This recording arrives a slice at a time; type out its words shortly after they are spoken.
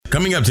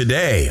Coming up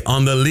today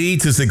on the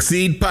Lead to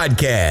Succeed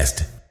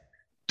podcast.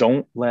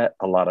 Don't let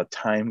a lot of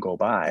time go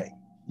by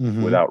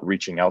Mm-hmm. without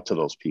reaching out to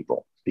those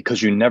people,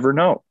 because you never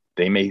know.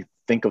 They may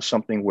think of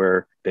something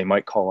where they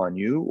might call on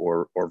you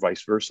or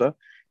vice versa.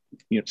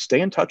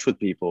 Stay in touch with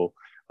people.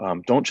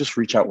 Don't just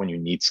reach out when you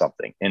need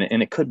something. And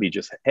it could be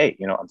just, hey,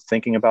 I'm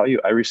thinking about you.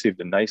 I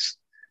received a nice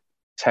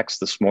text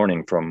this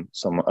morning from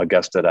a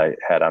guest that I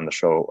had on the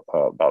show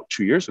about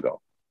 2 years ago.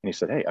 And he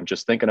said, hey, I'm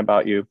just thinking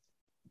about you.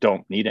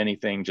 Don't need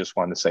anything. Just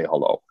wanted to say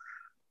hello.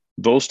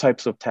 Those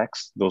types of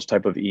texts, those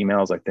type of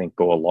emails, I think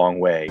go a long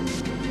way.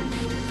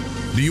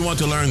 Do you want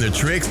to learn the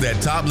tricks that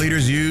top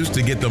leaders use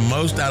to get the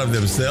most out of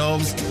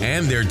themselves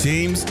and their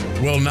teams?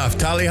 Well,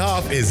 Naftali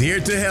Hoff is here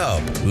to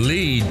help.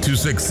 Lead to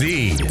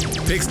Succeed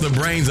picks the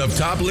brains of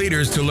top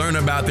leaders to learn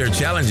about their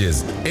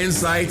challenges,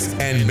 insights,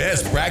 and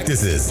best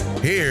practices.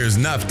 Here's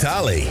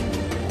Naftali.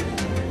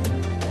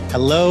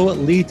 Hello,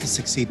 Lead to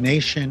Succeed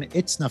Nation.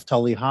 It's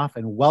Naftali Hoff,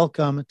 and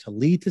welcome to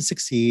Lead to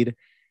Succeed,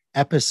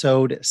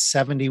 episode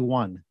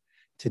 71.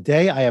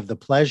 Today, I have the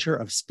pleasure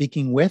of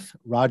speaking with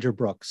Roger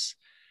Brooks.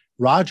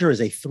 Roger is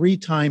a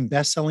 3-time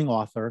best-selling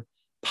author,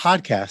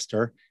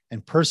 podcaster,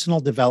 and personal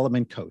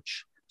development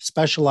coach,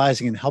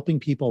 specializing in helping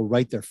people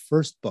write their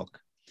first book.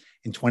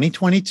 In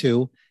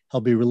 2022, he'll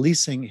be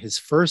releasing his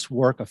first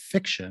work of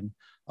fiction,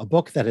 a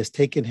book that has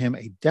taken him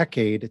a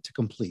decade to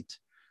complete.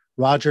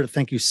 Roger,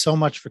 thank you so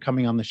much for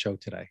coming on the show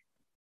today.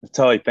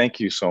 Naftali, thank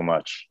you so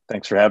much.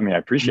 Thanks for having me. I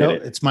appreciate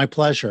it. It's my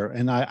pleasure.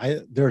 And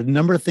there are a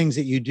number of things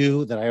that you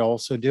do that I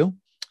also do.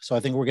 So I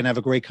think we're going to have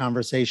a great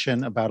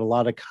conversation about a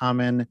lot of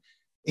common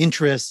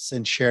interests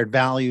and shared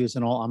values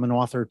and all. I'm an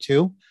author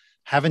too.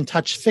 Haven't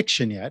touched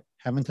fiction yet.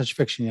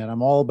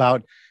 I'm all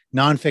about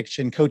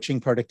nonfiction, coaching,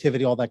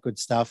 productivity, all that good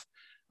stuff.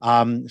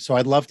 So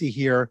I'd love to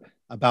hear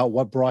about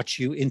what brought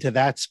you into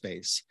that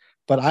space.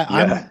 But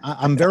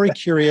I'm very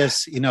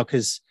curious,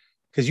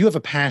 because you have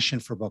a passion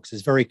for books.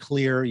 It's very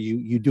clear.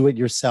 You do it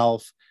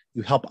yourself.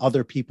 You help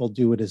other people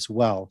do it as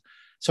well.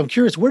 So I'm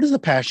curious, where does the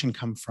passion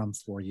come from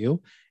for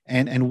you?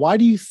 And why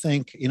do you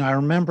think, I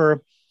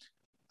remember,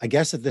 I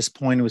guess at this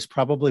point, it was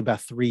probably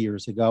about 3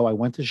 years ago, I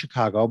went to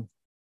Chicago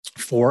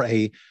for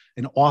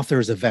an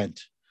author's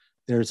event.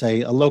 There's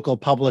a local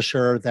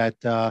publisher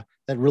that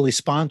really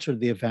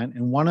sponsored the event.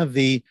 And one of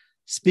the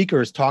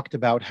speakers talked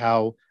about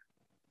how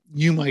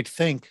you might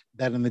think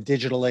that in the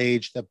digital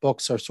age that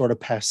books are sort of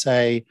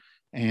passé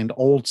and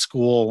old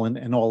school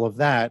and all of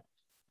that.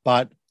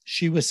 But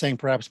she was saying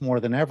perhaps more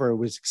than ever, it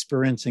was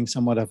experiencing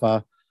somewhat of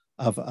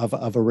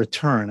a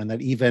return, and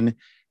that even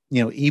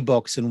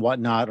ebooks and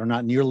whatnot are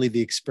not nearly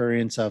the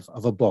experience of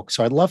a book.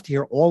 So I'd love to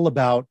hear all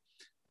about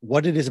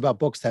what it is about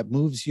books that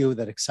moves you,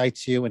 that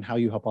excites you, and how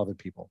you help other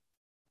people.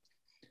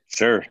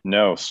 Sure.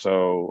 No.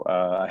 So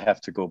I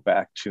have to go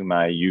back to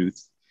my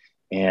youth,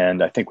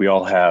 and I think we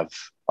all have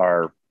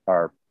our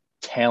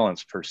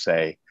talents per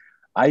se.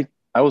 I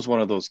was one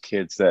of those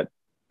kids that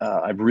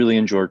I really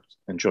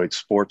enjoyed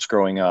sports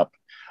growing up.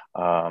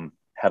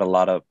 Had a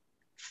lot of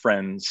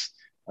friends,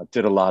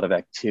 did a lot of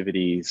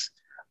activities.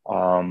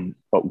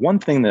 But one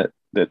thing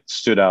that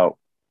stood out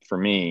for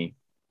me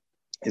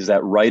is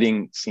that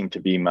writing seemed to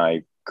be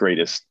my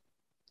greatest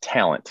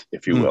talent,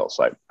 if you will.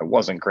 So I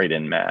wasn't great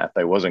in math.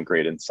 I wasn't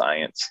great in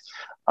science.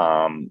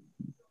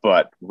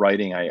 But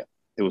writing, it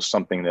was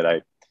something that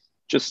I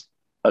just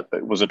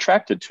was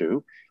attracted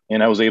to,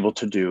 and I was able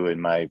to do.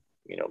 And my,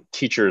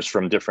 teachers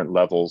from different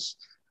levels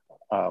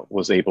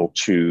was able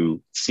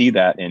to see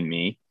that in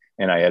me.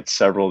 And I had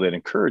several that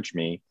encouraged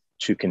me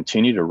to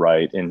continue to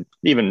write, and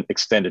even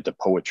extended to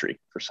poetry.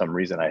 For some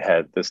reason, I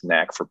had this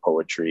knack for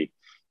poetry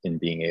in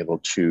being able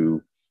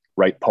to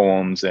write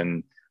poems,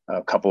 and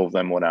a couple of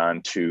them went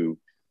on to,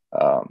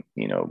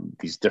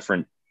 these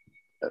different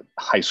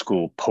high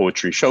school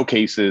poetry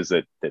showcases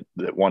that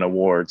won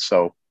awards.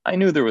 So I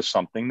knew there was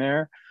something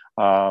there.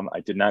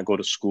 I did not go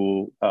to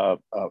school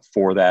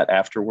for that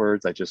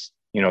afterwards. I just,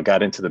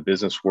 got into the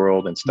business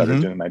world and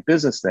started doing my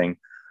business thing,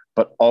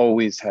 but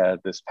always had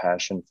this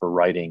passion for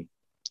writing.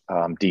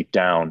 Deep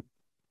down.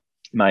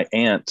 My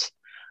aunt,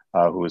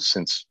 who has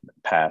since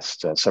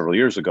passed several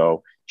years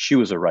ago, she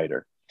was a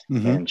writer,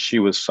 and she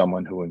was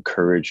someone who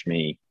encouraged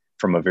me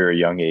from a very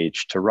young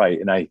age to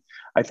write. And I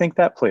think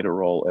that played a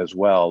role as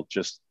well.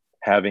 Just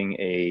having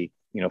a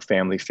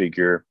family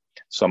figure,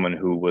 someone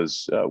who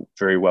was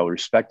very well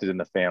respected in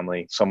the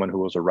family, someone who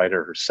was a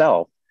writer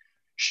herself,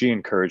 she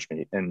encouraged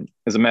me. And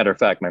as a matter of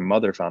fact, my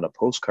mother found a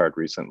postcard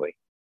recently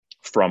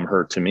from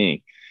her to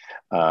me,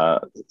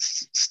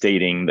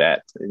 stating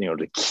that,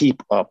 to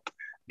keep up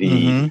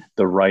the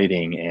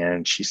writing.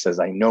 And she says,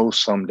 I know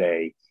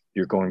someday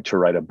you're going to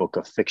write a book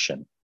of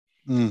fiction.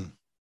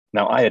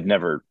 Now, I had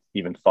never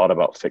even thought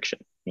about fiction,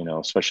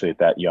 especially at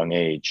that young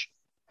age.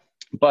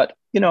 But,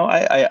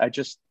 I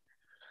just,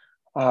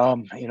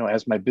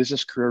 as my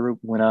business career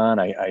went on,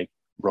 I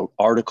wrote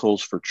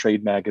articles for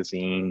trade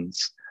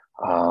magazines.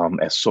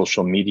 As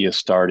social media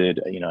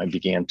started, I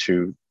began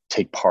to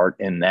take part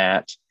in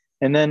that.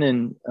 And then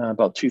in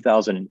about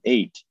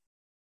 2008,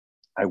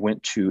 I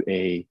went to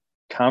a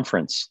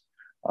conference,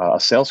 a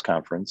sales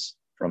conference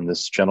from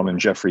this gentleman,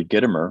 Jeffrey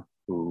Gitomer,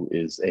 who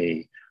is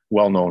a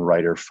well-known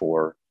writer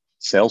for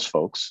sales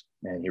folks.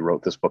 And he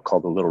wrote this book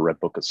called The Little Red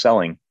Book of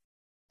Selling.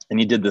 And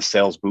he did the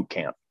sales boot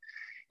camp.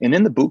 And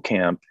in the boot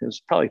camp,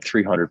 there's probably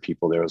 300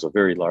 people there. It was a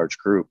very large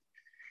group.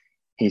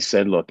 He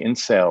said, look, in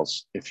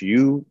sales, if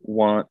you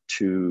want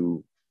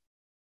to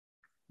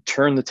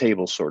turn the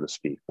table, so to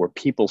speak, where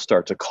people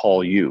start to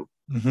call you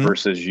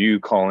versus you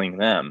calling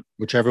them,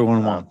 which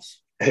everyone wants,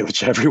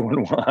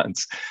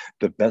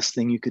 the best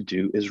thing you could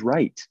do is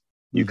write.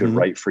 You could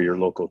write for your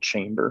local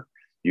chamber.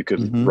 You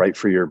could write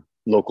for your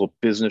local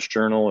business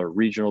journal or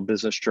regional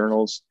business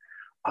journals.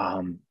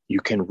 You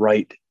can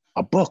write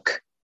a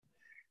book.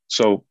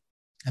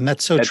 And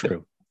that's so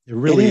true. It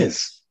really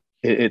is.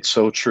 It's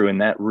so true.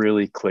 And that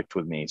really clicked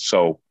with me.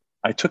 So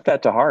I took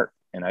that to heart,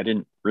 and I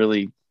didn't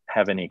really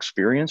have any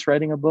experience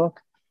writing a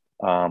book.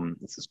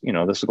 This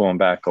is going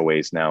back a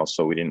ways now.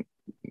 So we didn't,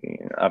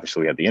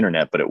 obviously we had the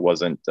internet, but it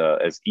wasn't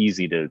as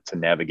easy to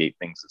navigate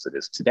things as it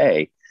is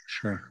today.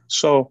 Sure.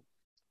 So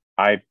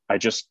I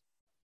just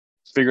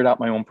figured out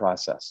my own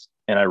process,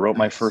 and I wrote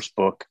my first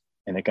book,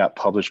 and it got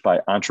published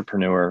by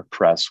Entrepreneur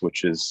Press,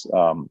 which is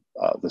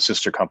the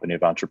sister company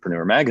of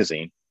Entrepreneur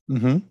Magazine.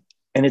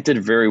 And it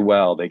did very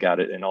well. They got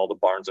it in all the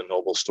Barnes and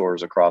Noble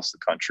stores across the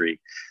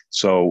country.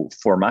 So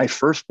for my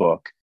first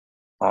book,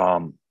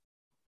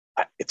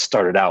 it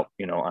started out,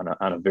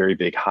 on a very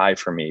big high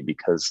for me,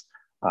 because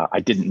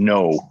I didn't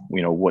know,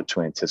 what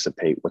to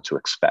anticipate, what to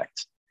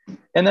expect.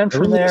 And then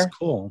from there,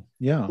 cool.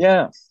 Yeah.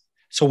 Yeah.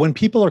 So when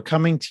people are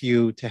coming to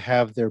you to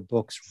have their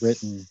books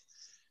written,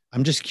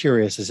 I'm just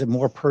curious, is it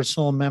more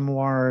personal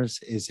memoirs?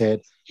 Is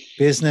it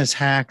business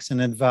hacks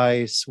and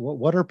advice?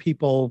 What are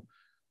people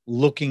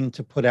looking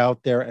to put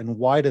out there, and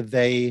why do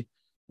they,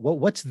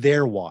 what's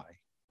their why?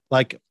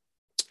 Like,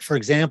 for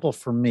example,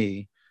 for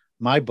me,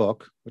 my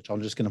book, which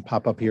I'm just going to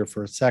pop up here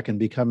for a second,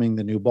 Becoming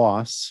the New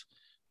Boss,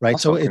 right?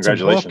 Awesome. So it's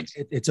Congratulations.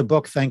 It's a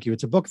book. Thank you.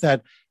 It's a book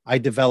that I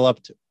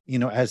developed,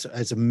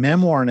 as a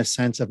memoir, in a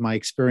sense, of my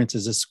experience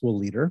as a school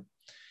leader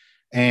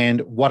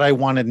and what I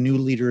wanted new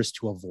leaders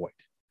to avoid.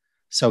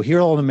 So here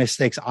are all the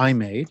mistakes I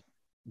made.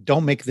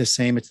 Don't make the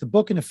same. It's the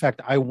book, in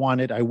effect, I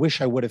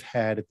wish I would have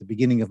had at the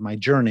beginning of my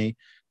journey,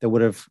 that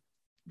would have,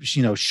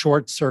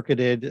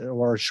 short-circuited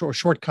or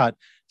shortcut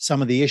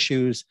some of the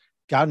issues,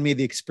 gotten me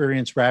the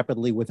experience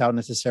rapidly without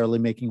necessarily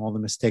making all the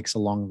mistakes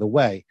along the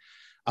way.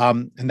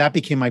 And that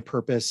became my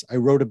purpose. I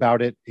wrote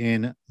about it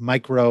in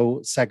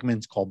micro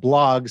segments called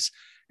blogs,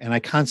 and I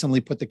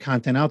constantly put the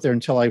content out there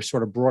until I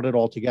sort of brought it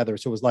all together.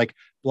 So it was like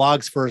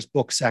blogs first,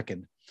 book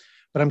second.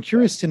 But I'm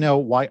curious to know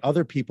why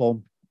other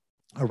people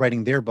are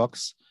writing their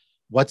books.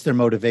 What's their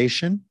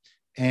motivation,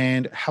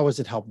 and how has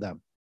it helped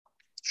them?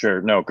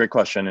 Sure. No, great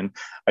question. And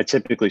I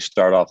typically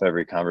start off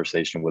every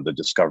conversation with a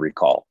discovery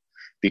call,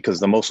 because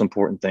the most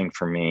important thing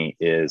for me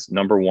is,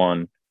 number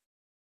one,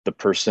 the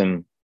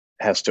person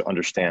has to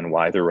understand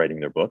why they're writing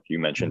their book. You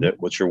mentioned it.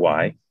 What's your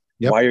why?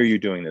 Yep. Why are you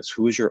doing this?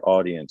 Who is your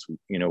audience?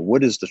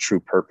 What is the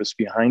true purpose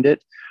behind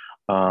it?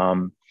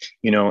 And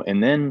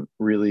then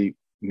really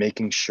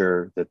making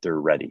sure that they're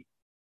ready.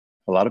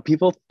 A lot of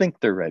people think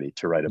they're ready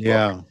to write a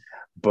book,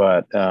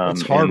 but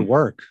it's hard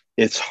work.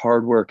 It's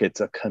hard work.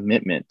 It's a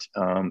commitment.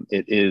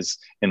 It is,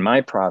 in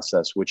my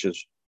process, which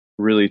is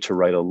really to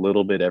write a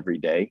little bit every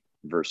day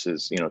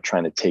versus,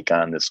 trying to take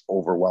on this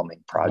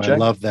overwhelming project. I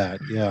love that.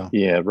 Yeah.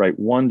 Yeah. Write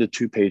 1 to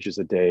 2 pages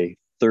a day,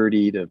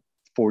 30 to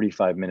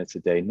 45 minutes a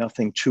day,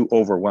 nothing too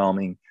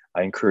overwhelming.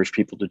 I encourage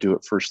people to do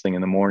it first thing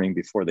in the morning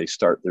before they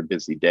start their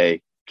busy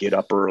day. Get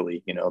up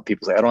early.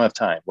 People say, I don't have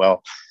time.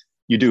 Well,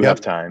 you do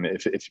have time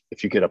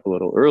if you get up a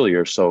little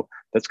earlier. So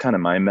that's kind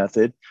of my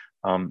method.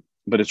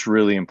 But it's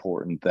really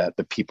important that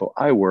the people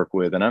I work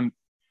with, and I'm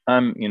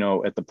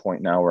at the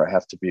point now where I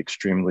have to be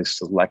extremely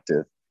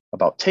selective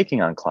about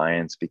taking on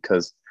clients,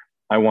 because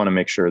I want to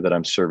make sure that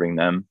I'm serving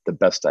them the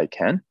best I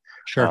can.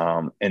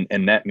 Sure.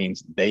 And that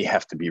means they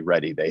have to be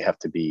ready. They have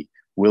to be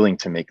willing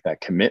to make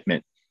that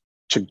commitment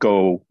to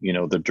go,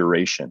 the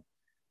duration.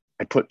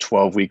 I put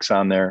 12 weeks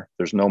on there.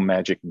 There's no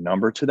magic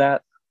number to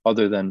that,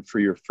 other than for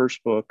your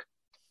first book,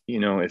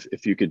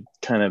 if you could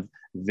kind of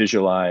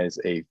visualize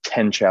a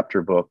 10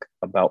 chapter book,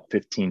 about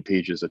 15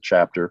 pages a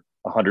chapter,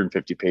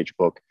 150 page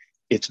book,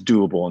 it's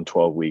doable in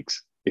 12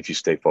 weeks if you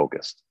stay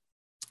focused.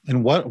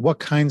 And what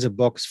kinds of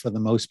books, for the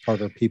most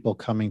part, are people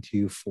coming to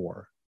you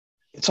for?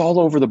 It's all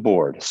over the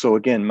board. So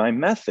again, my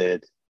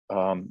method,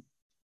 I'm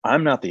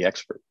not the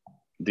expert.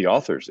 The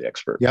author's the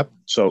expert. Yep.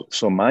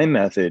 So my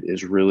method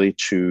is really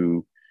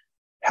to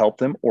help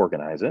them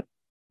organize it.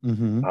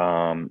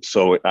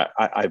 So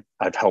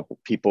I've helped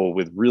people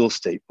with real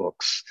estate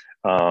books,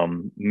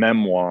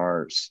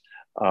 memoirs,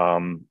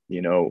 for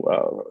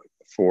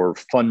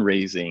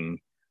fundraising,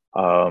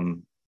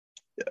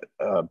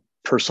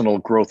 personal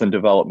growth and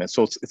development.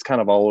 So it's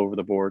kind of all over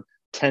the board.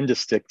 Tend to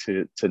stick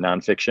to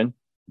nonfiction,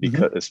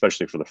 because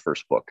especially for the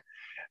first book.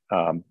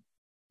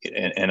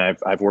 And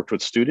I've worked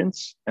with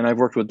students, and I've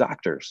worked with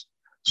doctors.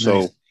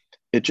 So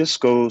It just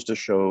goes to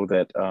show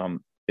that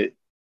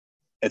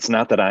it's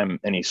not that I'm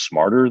any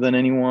smarter than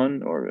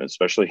anyone, or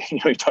especially,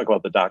 you talk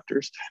about the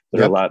doctors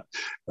that are a lot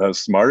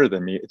smarter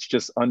than me. It's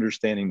just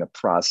understanding the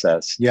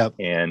process. Yep.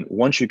 And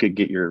once you could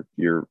get your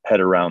head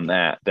around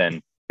that,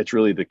 then it's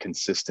really the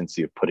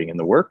consistency of putting in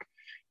the work,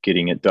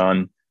 getting it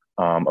done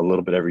a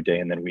little bit every day.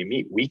 And then we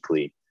meet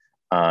weekly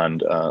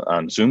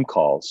on Zoom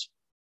calls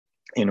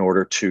in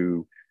order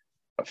to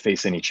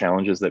face any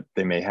challenges that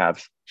they may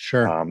have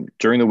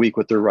during the week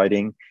with their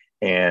writing,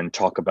 and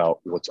talk about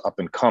what's up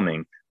and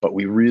coming. But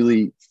we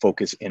really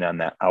focus in on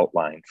that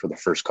outline for the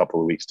first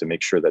couple of weeks to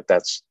make sure that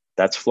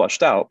that's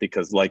flushed out,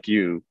 because like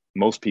you,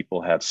 most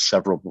people have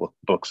several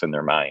books in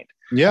their mind.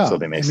 Yeah. So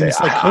they may say, it's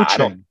like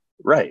coaching.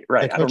 Right.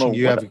 Like coaching, I don't know.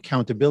 You have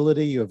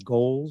accountability, you have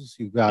goals,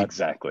 you've got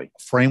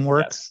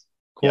framework. Yes.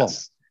 Cool.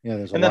 Yes. Yeah.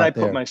 There's and then I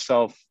put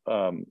myself,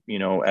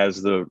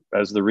 as the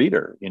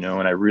reader, and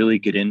I really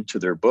get into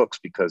their books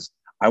because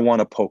I want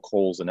to poke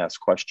holes and ask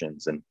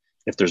questions. And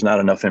if there's not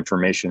enough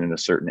information in a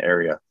certain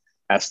area,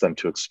 ask them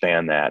to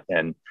expand that.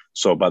 And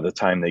so by the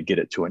time they get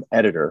it to an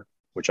editor,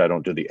 which I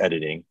don't do the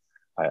editing,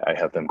 I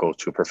have them go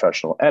to a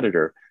professional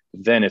editor,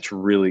 then it's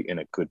really in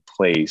a good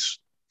place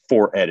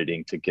for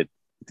editing to get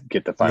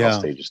the final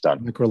stages done.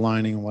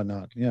 Microlining and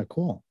whatnot. Yeah,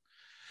 cool.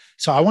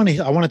 So I want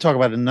to talk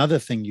about another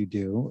thing you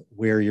do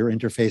where you're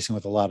interfacing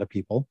with a lot of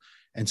people,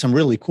 and some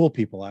really cool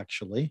people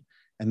actually.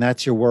 And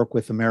that's your work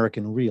with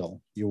American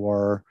Real.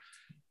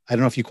 I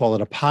don't know if you call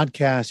it a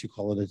podcast, you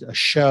call it a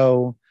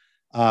show,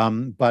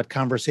 but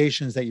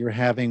conversations that you're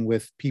having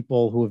with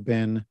people who have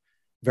been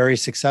very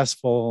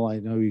successful. I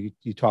know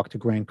you talked to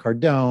Grant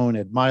Cardone,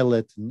 Ed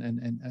Mylett,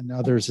 and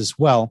others as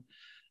well.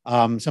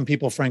 Some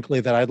people, frankly,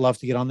 that I'd love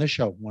to get on this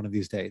show one of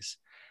these days.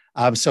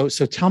 So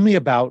tell me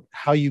about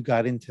how you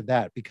got into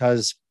that,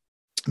 because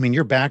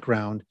your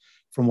background,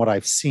 from what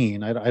I've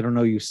seen, I don't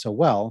know you so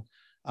well,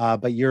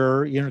 but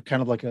you're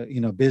kind of like a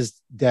biz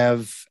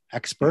dev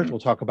expert. We'll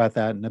talk about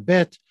that in a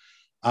bit.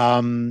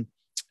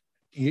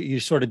 You're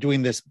sort of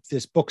doing this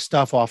book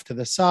stuff off to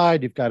the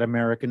side. You've got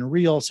American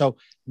Real, so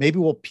maybe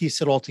we'll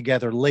piece it all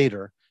together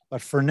later.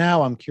 But for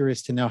now, I'm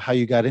curious to know how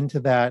you got into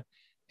that,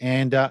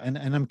 and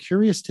I'm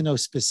curious to know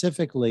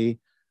specifically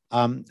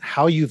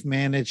how you've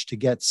managed to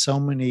get so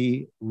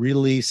many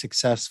really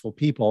successful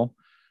people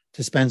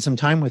to spend some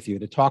time with you,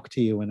 to talk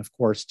to you, and of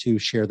course to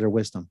share their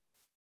wisdom.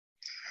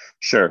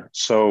 Sure.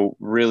 So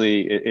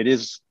really, it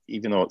is,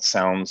 even though it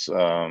sounds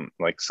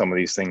like some of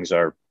these things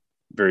are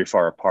very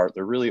far apart,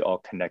 they're really all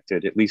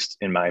connected, at least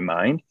in my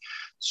mind.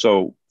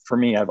 So for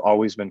me, I've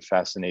always been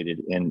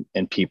fascinated in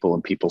people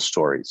and people's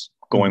stories,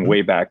 going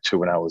way back to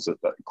when I was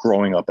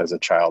growing up as a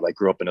child. I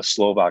grew up in a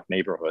Slovak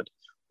neighborhood,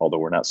 although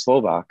we're not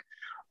Slovak.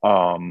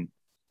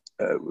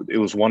 It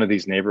was one of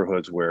these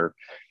neighborhoods where,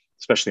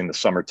 especially in the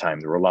summertime,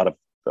 there were a lot of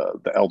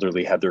the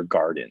elderly had their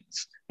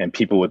gardens, and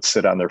people would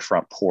sit on their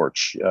front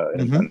porch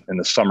in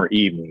the summer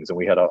evenings. And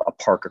we had a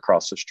park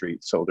across the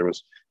street. So there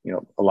was,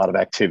 a lot of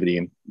activity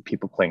and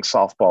people playing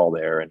softball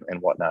there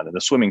and whatnot, in the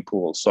swimming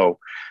pool. So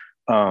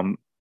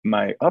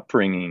my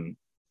upbringing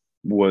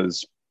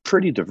was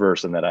pretty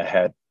diverse in that I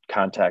had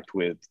contact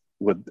with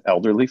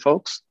elderly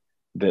folks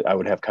that I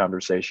would have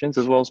conversations,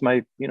 as well as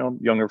my,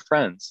 younger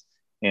friends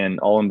and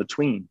all in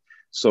between.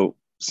 So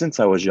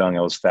since I was young,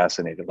 I was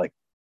fascinated. Like,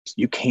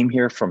 you came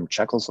here from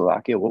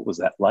Czechoslovakia. What was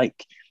that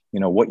like?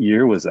 What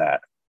year was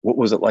that? What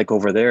was it like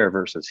over there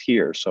versus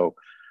here? So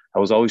I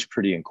was always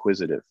pretty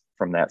inquisitive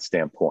from that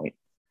standpoint.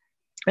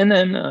 And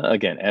then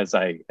again, as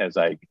I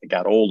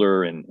got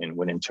older and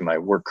went into my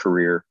work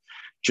career,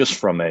 just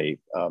from a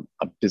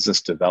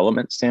business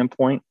development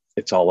standpoint,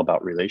 it's all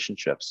about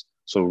relationships.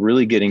 So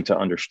really getting to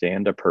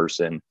understand a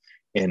person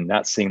and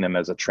not seeing them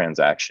as a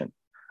transaction,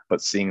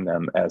 but seeing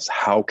them as,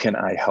 how can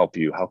I help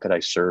you? How could I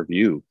serve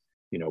you?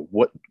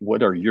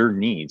 What are your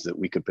needs that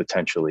we could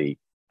potentially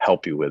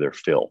help you with or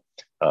fill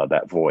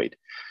that void?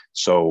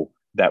 So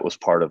that was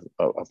part of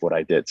what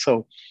I did.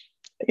 So,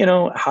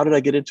 how did I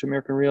get into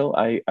American Real?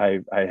 I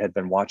had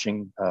been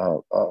watching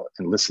and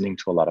listening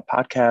to a lot of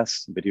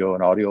podcasts, video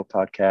and audio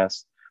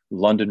podcasts.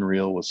 London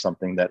Real was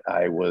something that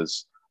I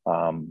was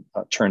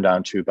turned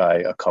on to by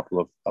a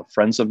couple of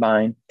friends of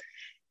mine,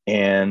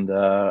 and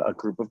a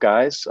group of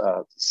guys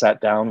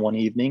sat down one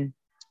evening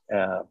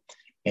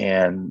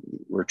and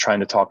we're trying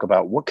to talk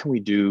about what can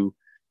we do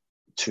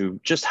to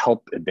just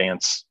help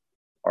advance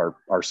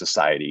our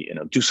society,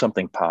 do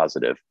something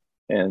positive.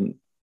 And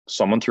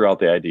someone threw out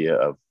the idea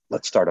of,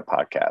 let's start a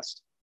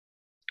podcast.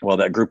 Well,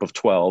 that group of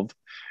 12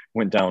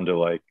 went down to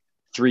like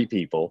 3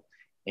 people.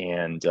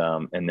 And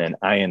then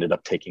I ended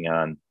up taking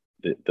on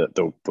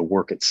the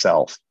work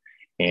itself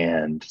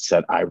and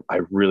said, I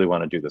really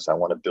want to do this. I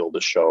want to build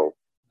a show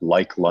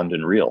like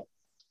London Real.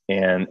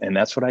 And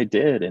that's what I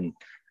did. And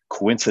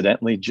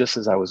coincidentally, just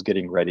as I was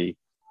getting ready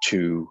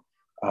to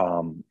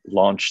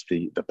launch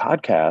the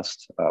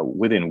podcast,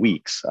 within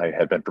weeks, I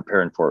had been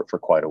preparing for it for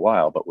quite a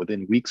while, but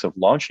within weeks of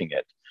launching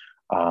it,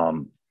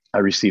 I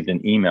received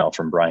an email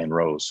from Brian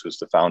Rose, who's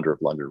the founder of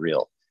London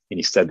Real. And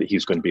he said that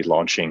he's going to be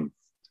launching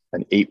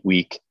an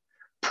 8-week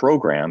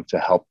program to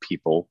help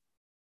people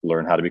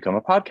learn how to become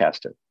a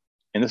podcaster.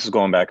 and this is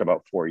going back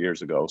about 4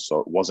 years ago, so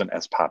it wasn't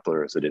as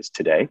popular as it is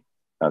today.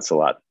 That's a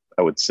lot.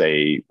 I would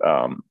say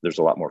there's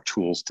a lot more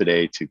tools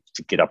today to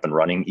get up and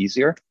running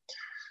easier.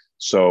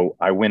 So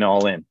I went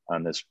all in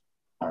on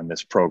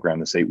this program,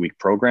 this 8-week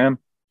program,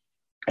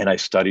 and I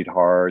studied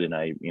hard, and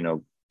I,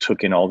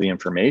 took in all the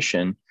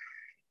information,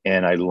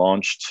 and I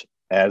launched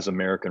as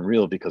American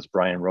Real because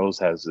Brian Rose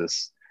has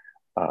this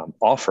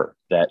offer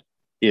that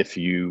if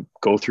you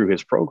go through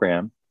his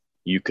program,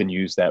 you can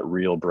use that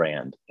Real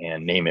brand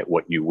and name it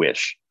what you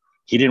wish.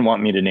 He didn't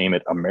want me to name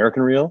it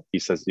American Real. He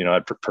says,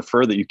 I'd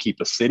prefer that you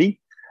keep a city,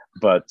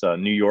 but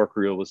New York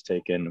Real was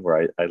taken,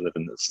 where I live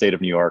in the state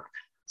of New York.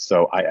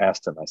 So I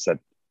asked him, I said,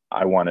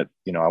 I want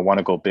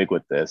to go big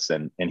with this.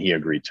 And he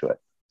agreed to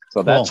it. So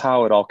cool. That's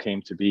how it all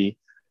came to be.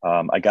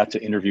 I got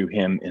to interview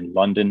him in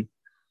London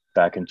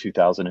back in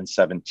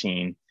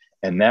 2017.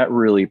 And that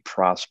really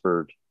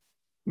prospered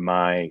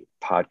my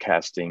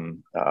podcasting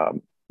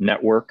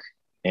network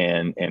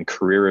and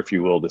career, if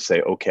you will, to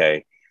say,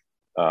 okay,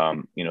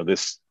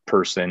 this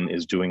person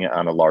is doing it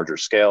on a larger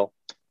scale.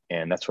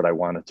 And that's what I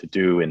wanted to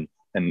do. And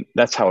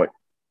that's how it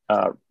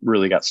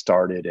really got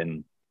started.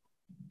 And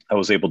I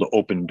was able to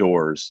open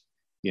doors,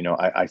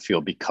 I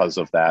feel, because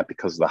of that,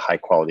 because of the high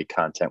quality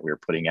content we were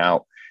putting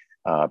out,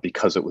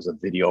 because it was a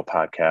video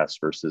podcast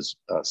versus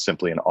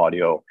simply an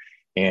audio.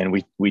 And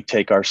we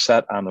take our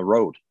set on the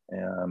road.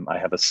 I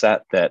have a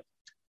set that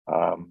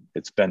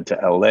it's been to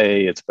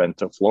LA, it's been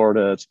to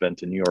Florida, it's been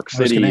to New York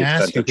City,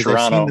 it's been to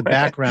Toronto. I've seen the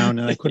background,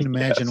 and I couldn't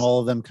imagine all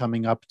of them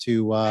coming up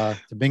to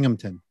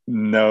Binghamton.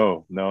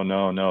 No.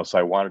 So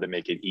I wanted to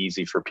make it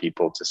easy for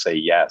people to say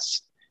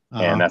yes.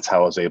 And that's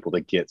how I was able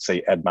to get,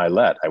 say, Ed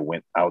Milet. I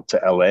went out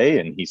to LA,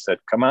 and he said,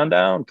 come on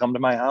down, come to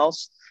my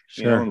house,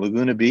 in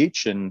Laguna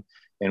Beach, and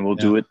we'll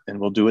do it, and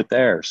we'll do it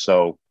there.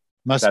 So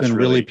must have been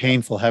really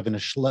painful having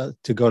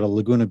to go to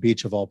Laguna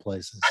Beach of all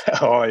places.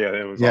 Oh yeah,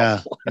 it was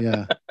awful.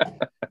 Yeah.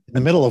 In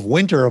the middle of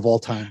winter of all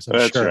times.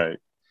 That's right.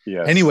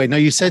 Yeah. Anyway, now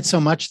you said so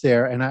much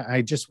there, and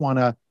I just want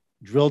to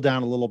drill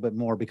down a little bit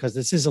more, because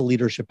this is a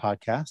leadership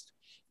podcast.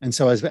 And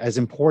so as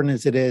important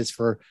as it is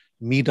for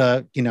me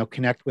to,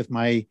 connect with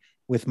my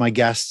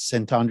guests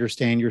and to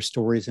understand your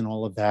stories and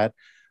all of that,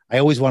 I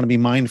always want to be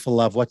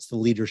mindful of what's the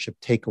leadership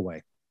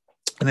takeaway.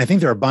 And I think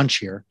there are a bunch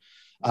here.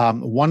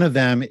 One of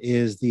them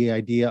is the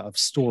idea of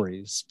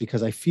stories,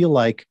 because I feel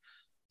like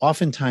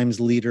oftentimes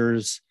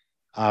leaders,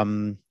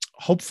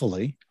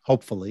 hopefully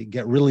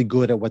get really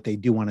good at what they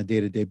do on a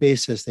day-to-day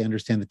basis. They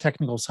understand the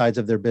technical sides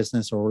of their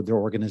business or their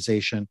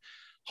organization.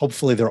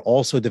 Hopefully they're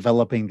also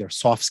developing their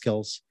soft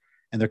skills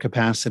and their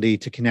capacity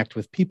to connect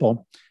with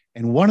people.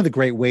 And one of the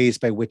great ways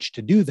by which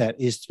to do that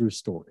is through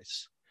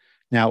stories.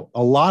 Now,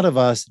 a lot of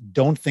us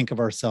don't think of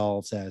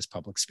ourselves as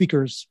public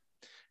speakers,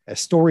 as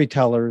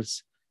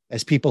storytellers,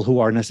 as people who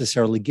are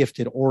necessarily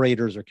gifted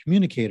orators or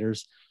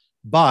communicators,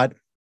 but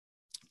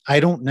I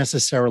don't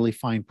necessarily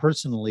find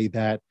personally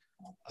that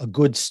a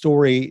good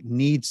story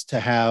needs to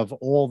have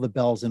all the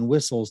bells and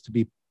whistles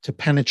to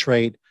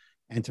penetrate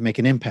and to make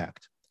an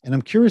impact. And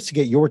I'm curious to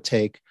get your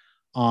take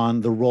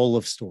on the role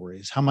of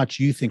stories. How much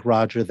you think,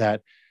 Roger,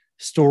 that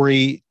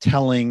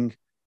storytelling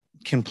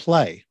can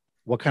play,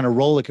 what kind of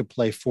role it could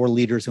play for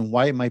leaders, and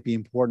why it might be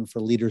important for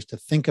leaders to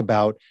think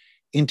about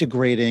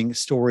integrating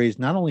stories,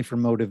 not only for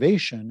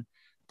motivation,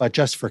 but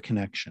just for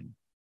connection.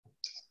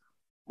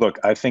 Look,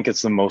 I think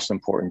it's the most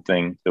important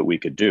thing that we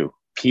could do.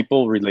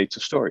 People relate to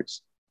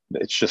stories.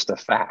 It's just a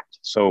fact.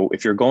 So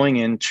if you're going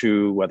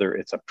into, whether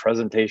it's a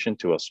presentation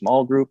to a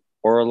small group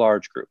or a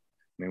large group,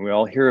 I mean, we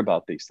all hear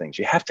about these things.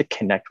 You have to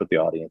connect with the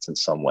audience in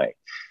some way.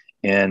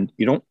 And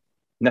you don't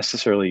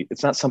necessarily,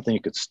 it's not something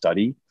you could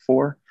study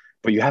for,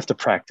 but you have to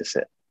practice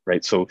it,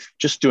 right? So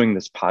just doing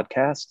this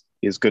podcast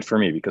is good for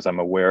me because I'm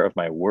aware of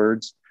my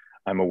words.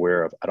 I'm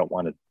aware of, I don't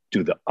want to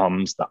do the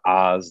ums, the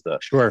ahs, the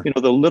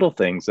little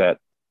things that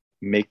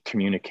make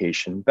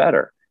communication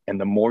better.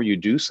 And the more you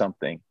do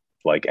something,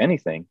 like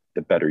anything,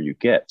 the better you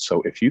get.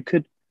 So if you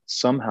could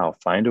somehow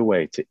find a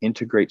way to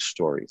integrate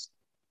stories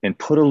and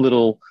put a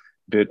little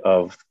bit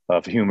of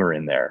humor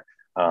in there,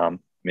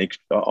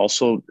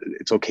 also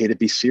it's okay to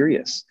be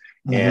serious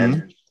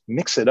and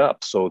mix it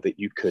up so that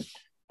you could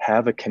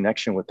have a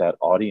connection with that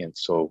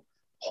audience. So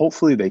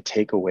hopefully they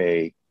take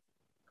away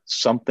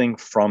something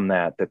from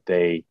that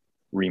they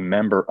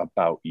remember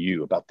about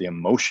you, about the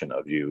emotion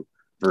of you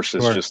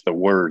versus just the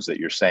words that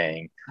you're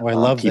saying. Oh, I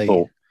love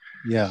people.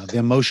 The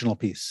emotional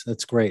piece.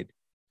 That's great.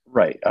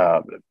 Right.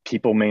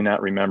 People may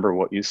not remember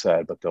what you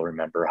said, but they'll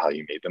remember how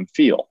you made them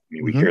feel. I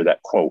mean, we hear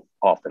that quote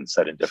often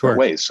said in different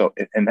ways. So,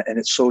 and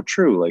it's so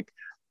true. Like,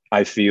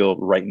 I feel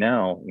right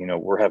now,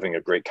 we're having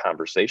a great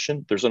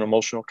conversation. There's an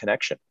emotional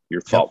connection.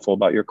 You're thoughtful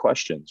about your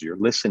questions. You're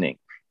listening.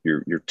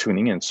 You're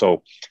tuning in.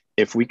 So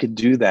if we could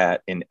do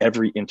that in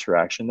every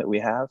interaction that we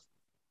have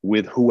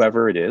with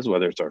whoever it is,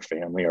 whether it's our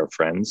family, our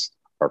friends,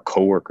 our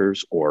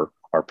coworkers, or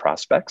our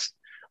prospects,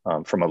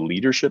 from a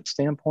leadership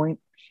standpoint,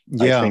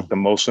 I think the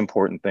most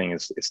important thing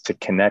is to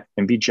connect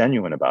and be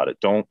genuine about it.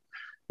 Don't,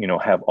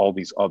 have all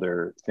these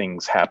other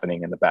things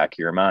happening in the back of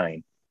your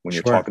mind when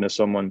you're talking to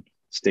someone.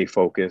 Stay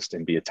focused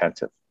and be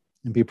attentive.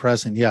 And be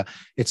present. Yeah.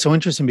 It's so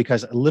interesting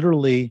because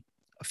literally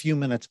a few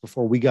minutes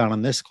before we got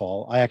on this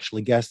call, I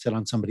actually guested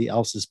on somebody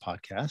else's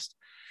podcast.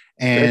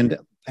 And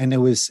it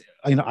was,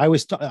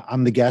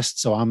 I'm the guest,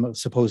 so I'm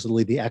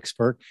supposedly the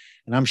expert,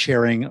 and I'm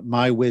sharing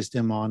my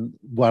wisdom on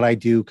what I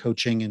do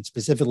coaching, and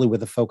specifically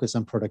with a focus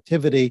on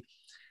productivity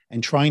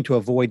and trying to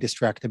avoid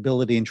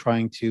distractibility and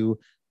trying to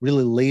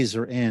really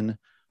laser in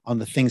on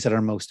the things that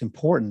are most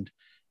important.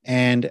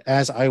 And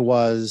as I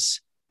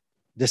was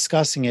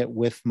discussing it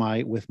with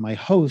my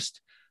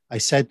host, I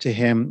said to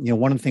him,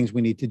 one of the things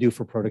we need to do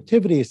for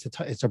productivity is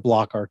to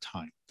block our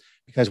time,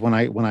 because when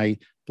I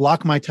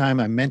block my time,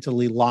 I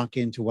mentally lock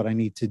into what I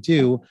need to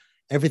do.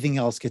 Everything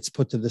else gets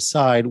put to the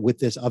side with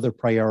this other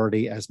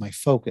priority as my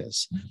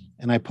focus.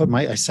 And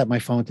I set my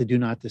phone to do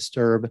not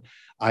disturb.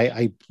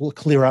 I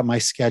clear out my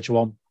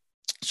schedule.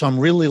 So I'm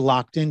really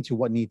locked into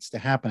what needs to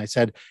happen. I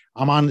said,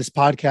 I'm on this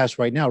podcast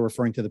right now,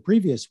 referring to the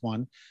previous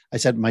one. I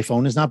said, my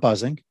phone is not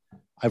buzzing.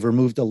 I've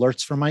removed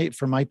alerts from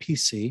my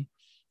PC,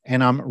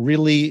 and I'm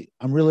really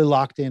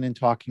locked in and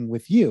talking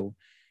with you.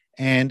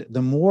 And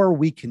the more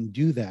we can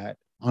do that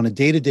on a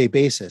day-to-day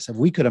basis, if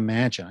we could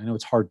imagine, I know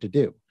it's hard to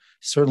do,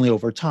 certainly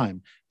over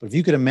time, but if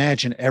you could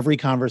imagine every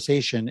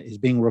conversation is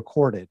being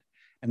recorded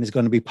and is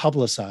going to be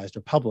publicized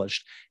or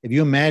published, if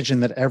you imagine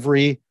that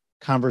every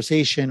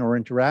conversation or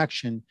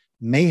interaction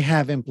may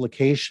have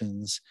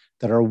implications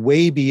that are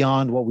way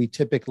beyond what we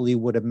typically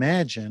would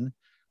imagine,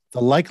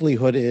 the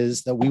likelihood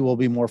is that we will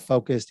be more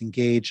focused,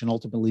 engaged, and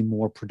ultimately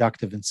more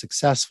productive and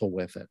successful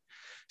with it.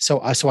 So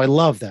I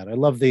love that. I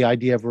love the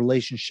idea of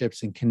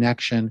relationships and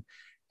connection.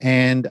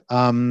 And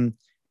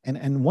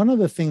one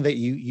other thing that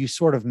you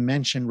sort of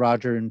mentioned,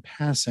 Roger, in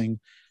passing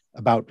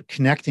about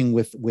connecting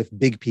with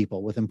big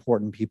people, with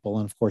important people.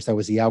 And of course, that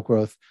was the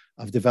outgrowth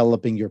of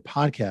developing your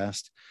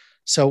podcast.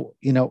 So,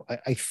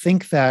 I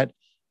think that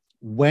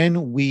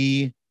when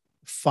we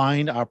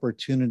find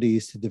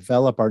opportunities to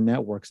develop our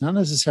networks, not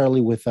necessarily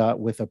with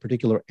a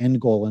particular end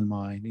goal in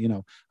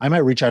mind. I might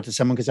reach out to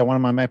someone because I want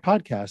them on my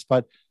podcast,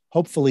 but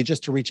hopefully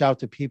just to reach out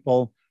to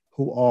people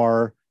who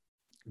are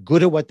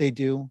good at what they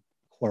do,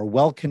 who are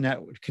well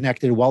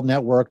connected, well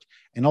networked,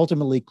 and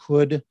ultimately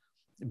could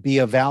be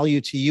of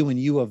value to you and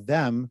you of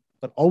them,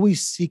 but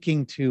always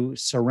seeking to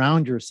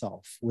surround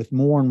yourself with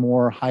more and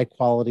more high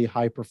quality,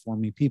 high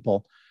performing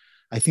people.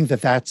 I think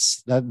that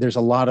there's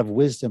a lot of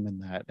wisdom in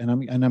that.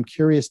 And I'm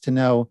curious to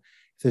know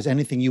if there's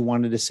anything you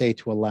wanted to say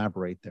to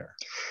elaborate there.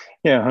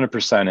 Yeah,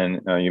 100%.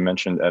 And you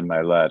mentioned Ed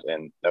Mylett,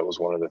 and that was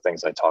one of the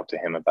things I talked to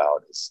him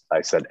about. Is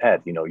I said,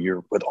 Ed,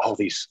 you're with all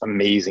these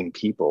amazing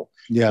people.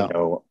 Yeah.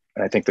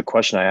 And I think the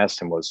question I asked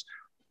him was,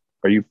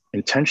 are you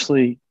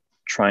intentionally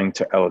trying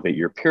to elevate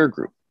your peer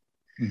group?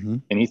 Mm-hmm.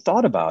 And he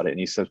thought about it, and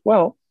he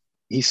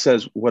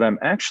says, what I'm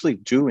actually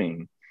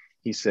doing,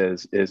 he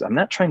says, is I'm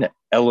not trying to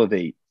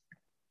elevate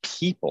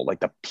people,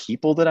 like the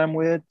people that I'm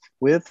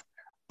with,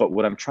 but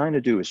what I'm trying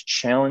to do is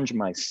challenge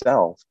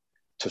myself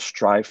to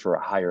strive for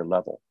a higher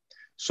level.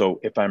 So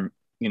if I'm,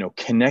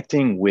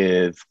 connecting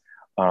with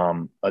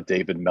a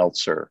David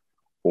Meltzer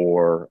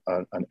or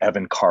an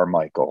Evan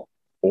Carmichael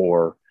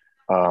or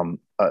an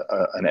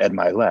Ed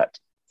Mylett,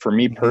 for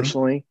me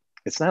personally,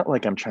 it's not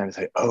like I'm trying to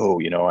say,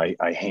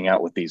 I hang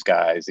out with these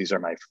guys, these are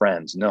my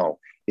friends. No,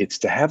 it's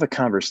to have a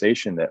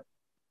conversation that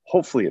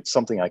hopefully it's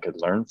something I could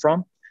learn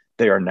from.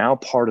 They are now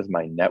part of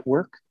my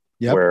network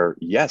where,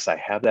 yes, I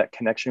have that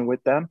connection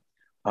with them.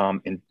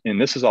 And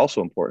this is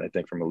also important, I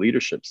think, from a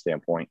leadership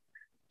standpoint.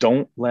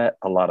 Don't let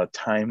a lot of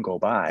time go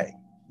by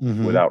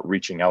without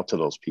reaching out to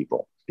those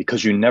people,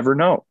 because you never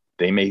know.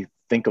 They may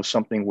think of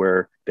something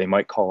where they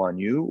might call on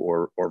you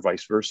or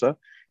vice versa.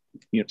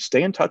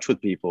 Stay in touch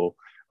with people.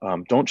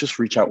 Don't just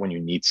reach out when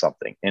you need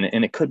something.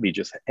 And it could be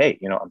just, hey,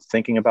 I'm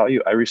thinking about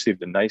you. I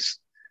received a nice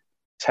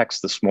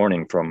text this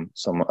morning from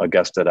a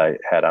guest that I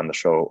had on the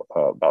show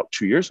about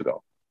 2 years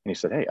ago. And he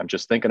said, hey, I'm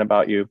just thinking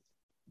about you.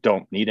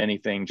 Don't need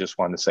anything. Just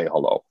wanted to say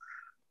hello.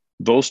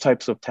 Those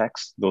types of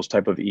texts, those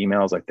type of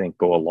emails, I think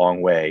go a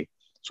long way.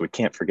 So we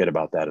can't forget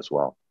about that as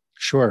well.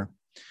 Sure.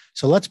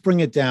 So let's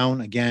bring it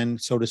down again,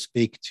 so to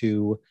speak,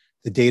 to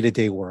the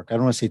day-to-day work. I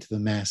don't want to say to the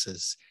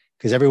masses,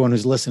 because everyone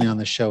who's listening on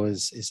the show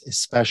is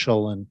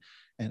special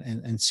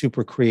and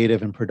super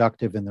creative and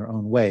productive in their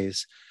own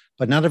ways.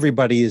 But not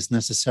everybody is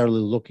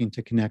necessarily looking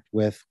to connect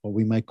with what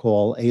we might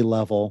call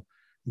A-level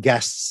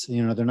guests.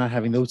 They're not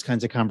having those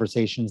kinds of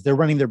conversations. They're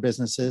running their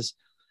businesses.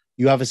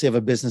 You obviously have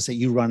a business that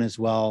you run as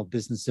well.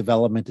 Business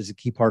development is a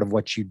key part of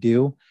what you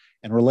do,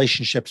 and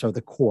relationships are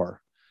the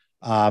core,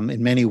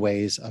 in many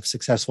ways, of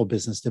successful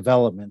business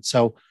development.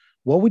 So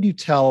what would you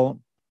tell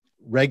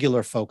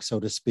regular folks, so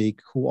to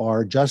speak, who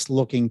are just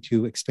looking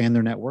to expand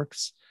their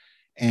networks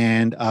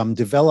and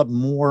develop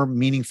more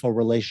meaningful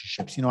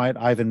relationships? I had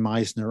Ivan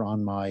Meisner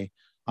on my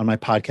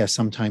podcast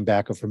some time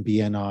back from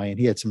BNI, and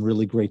he had some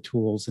really great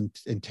tools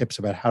and tips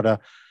about how to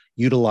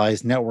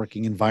utilize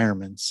networking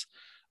environments.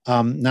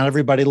 Not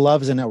everybody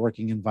loves a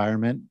networking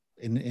environment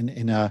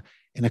in a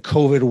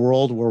COVID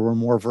world where we're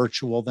more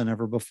virtual than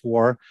ever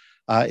before.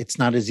 It's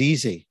not as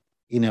easy.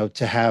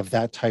 to have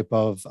that type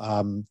of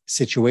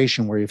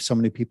situation where you have so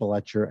many people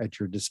at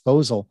your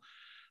disposal.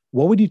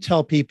 What would you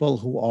tell people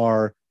who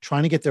are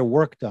trying to get their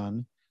work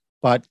done,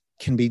 but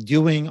can be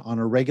doing on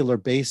a regular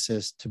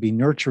basis to be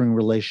nurturing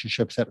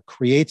relationships that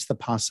creates the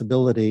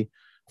possibility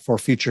for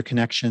future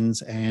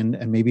connections and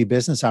maybe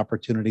business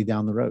opportunity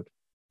down the road?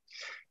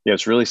 Yeah,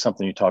 it's really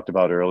something you talked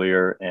about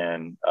earlier.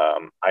 And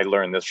I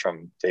learned this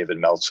from David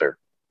Meltzer.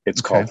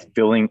 It's called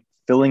filling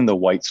the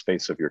white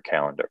space of your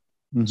calendar.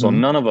 Mm-hmm. So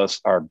none of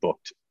us are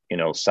booked,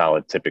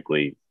 solid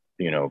typically,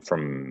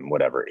 from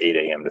whatever, 8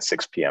 a.m. to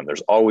 6 p.m.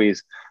 There's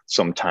always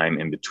some time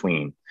in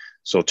between.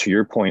 So to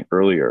your point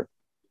earlier,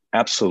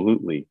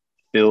 absolutely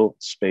fill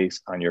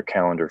space on your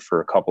calendar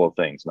for a couple of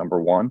things.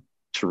 Number one,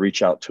 to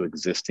reach out to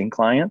existing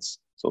clients.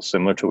 So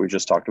similar to what we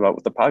just talked about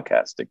with the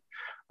podcasting,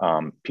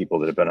 people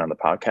that have been on the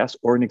podcast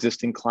or an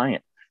existing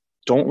client.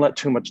 Don't let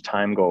too much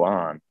time go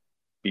on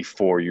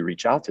before you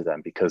reach out to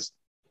them, because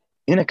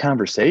in a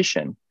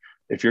conversation,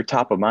 if you're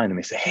top of mind and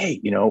they say,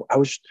 hey,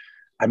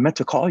 I meant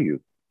to call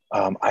you.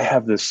 I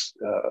have this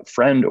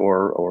friend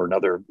or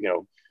another,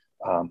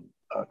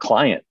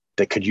 client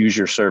that could use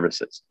your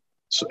services.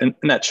 So, and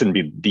that shouldn't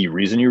be the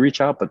reason you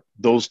reach out, but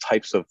those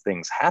types of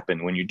things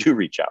happen when you do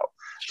reach out.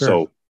 Sure.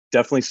 So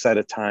definitely set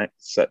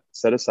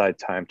aside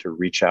time to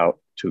reach out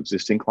to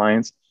existing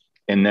clients.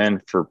 And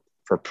then for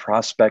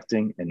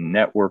prospecting and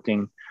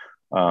networking,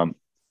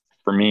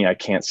 for me, I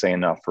can't say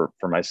enough for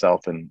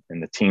myself and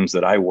the teams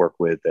that I work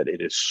with, that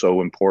it is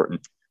so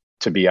important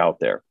to be out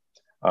there,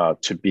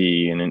 to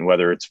be, and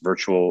whether it's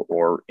virtual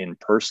or in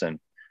person.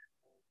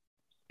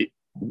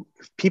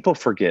 People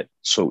forget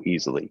so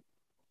easily.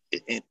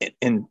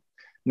 And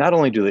not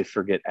only do they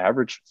forget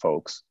average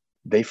folks,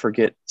 they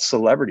forget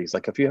celebrities.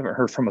 Like if you haven't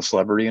heard from a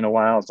celebrity in a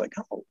while, it's like,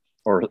 oh,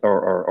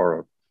 or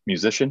a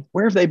musician,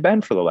 where have they been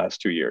for the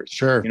last 2 years?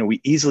 Sure.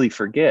 We easily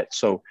forget.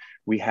 So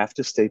we have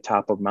to stay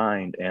top of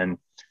mind. And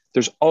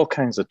there's all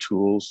kinds of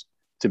tools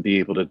to be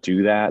able to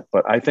do that.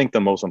 But I think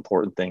the most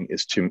important thing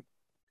is to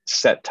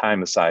set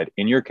time aside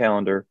in your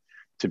calendar,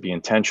 to be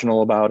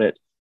intentional about it,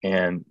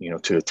 and,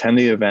 to attend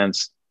the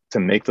events,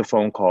 to make the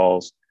phone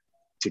calls,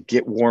 to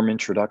get warm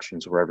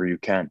introductions wherever you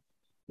can.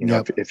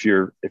 If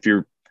you're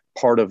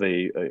part of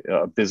a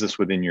business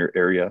within your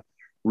area,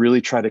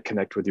 really try to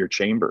connect with your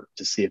chamber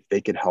to see if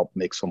they could help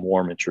make some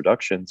warm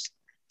introductions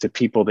to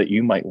people that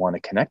you might want to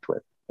connect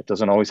with. It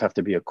doesn't always have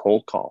to be a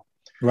cold call.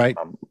 Right.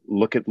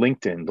 Look at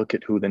LinkedIn, look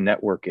at who the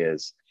network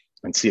is,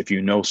 and see if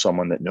you know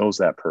someone that knows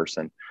that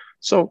person.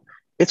 So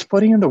it's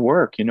putting in the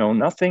work.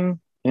 Nothing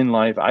in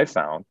life I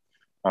found,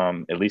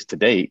 at least to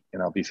date,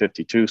 and I'll be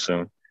 52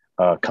 soon,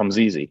 comes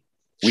easy.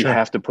 We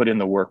have to put in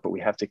the work, but we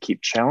have to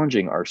keep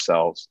challenging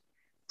ourselves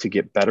to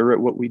get better at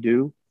what we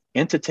do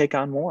and to take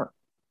on more.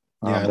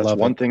 That's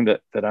one thing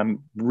that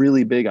I'm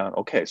really big on.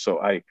 Okay. So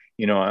I'm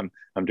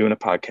doing a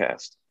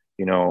podcast,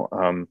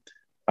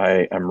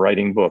 I'm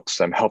writing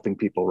books. I'm helping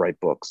people write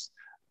books.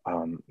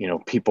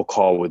 People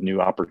call with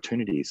new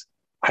opportunities.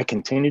 I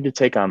continue to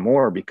take on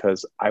more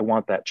because I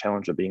want that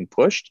challenge of being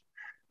pushed,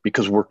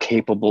 because we're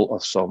capable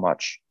of so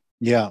much.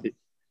 Yeah.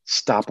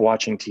 Stop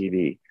watching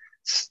TV.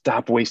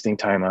 Stop wasting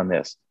time on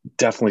this.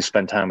 Definitely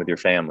spend time with your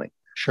family.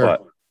 Sure.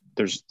 But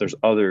there's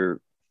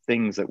other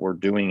things that we're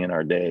doing in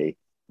our day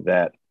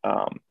that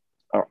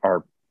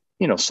are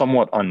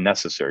somewhat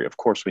unnecessary. Of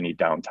course, we need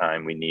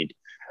downtime. We need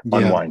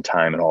unwind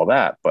time and all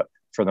that. But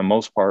for the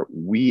most part,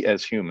 we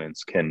as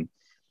humans can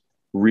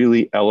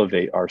really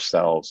elevate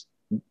ourselves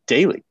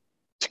daily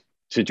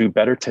to do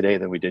better today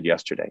than we did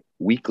yesterday,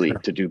 weekly,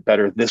 to do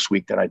better this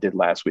week than I did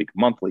last week,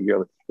 monthly,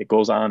 yearly. It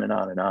goes on and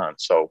on and on.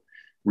 So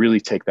really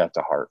take that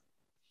to heart.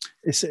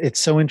 It's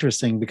so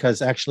interesting,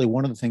 because actually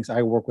one of the things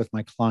I work with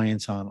my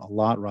clients on a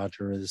lot,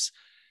 Roger, is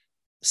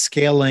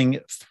scaling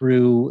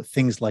through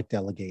things like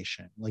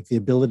delegation, like the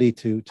ability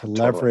to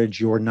leverage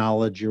your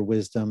knowledge, your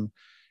wisdom,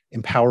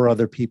 empower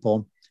other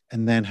people,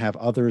 and then have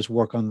others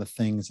work on the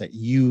things that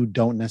you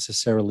don't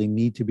necessarily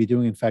need to be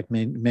doing. In fact,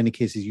 in many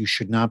cases, you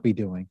should not be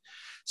doing.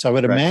 So I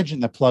would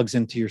imagine that plugs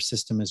into your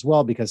system as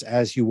well, because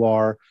as you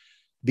are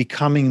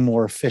becoming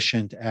more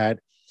efficient at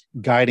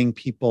guiding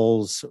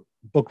people's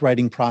book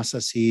writing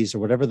processes or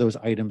whatever those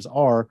items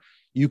are,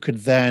 you could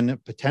then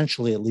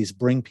potentially at least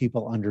bring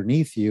people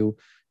underneath you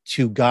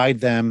to guide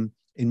them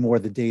in more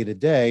the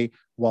day-to-day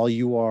while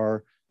you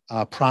are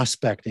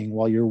prospecting,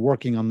 while you're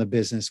working on the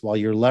business, while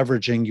you're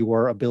leveraging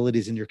your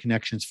abilities and your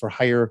connections for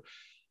higher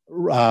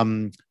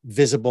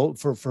visible,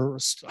 for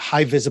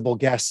high visible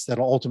guests that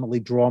will ultimately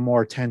draw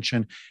more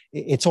attention.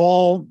 It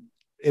all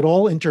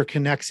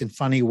interconnects in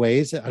funny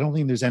ways. I don't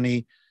think there's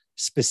any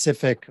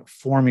specific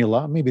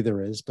formula. Maybe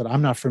there is, but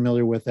I'm not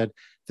familiar with it,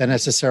 that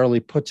necessarily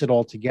puts it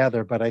all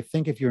together. But I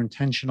think if you're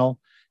intentional,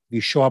 if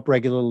you show up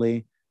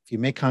regularly, if you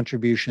make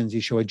contributions, you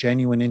show a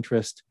genuine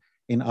interest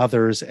in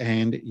others,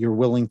 and you're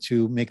willing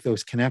to make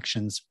those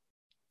connections,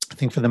 I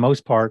think for the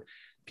most part,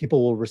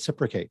 people will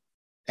reciprocate.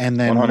 And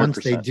then 100%.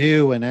 Once they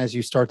do, and as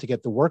you start to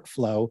get the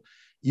workflow,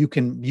 you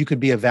could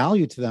be of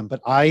value to them.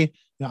 But I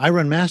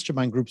run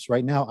mastermind groups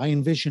right now. I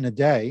envision a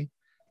day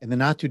in the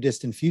not too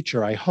distant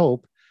future, I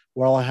hope,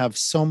 where I'll have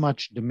so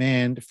much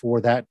demand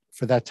for that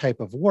type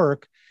of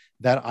work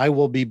that I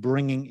will be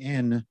bringing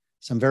in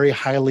some very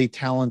highly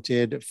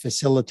talented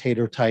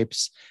facilitator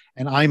types.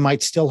 And I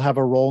might still have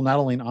a role, not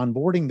only in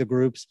onboarding the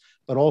groups,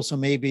 but also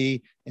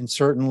maybe in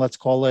certain, let's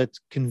call it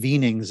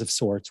convenings of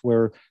sorts,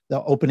 where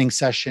the opening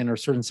session or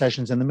certain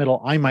sessions in the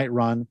middle, I might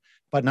run,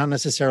 but not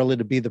necessarily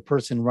to be the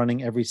person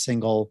running every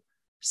single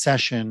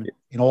session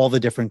in all the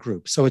different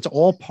groups. So it's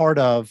all part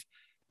of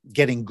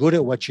getting good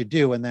at what you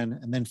do, and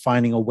then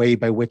finding a way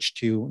by which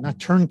to not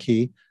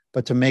turnkey,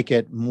 but to make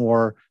it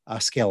more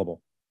scalable.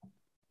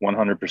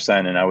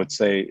 100%. And I would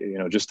say,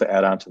 just to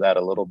add on to that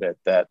a little bit,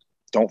 that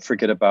don't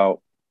forget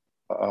about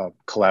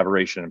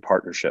collaboration and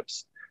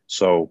partnerships.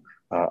 So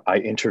I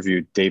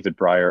interviewed David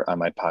Breyer on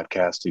my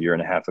podcast 1.5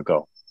 years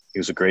ago. It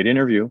was a great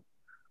interview.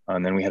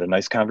 And then we had a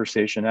nice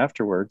conversation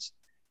afterwards.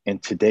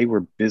 And today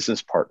we're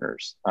business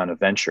partners on a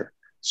venture.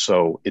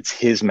 So it's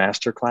his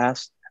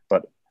masterclass,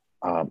 but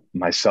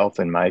myself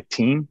and my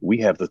team, we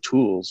have the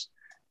tools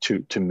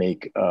to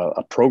make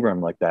a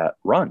program like that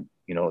run,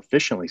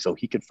 efficiently, so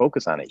he could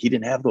focus on it. He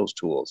didn't have those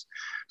tools.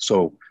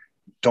 So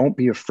don't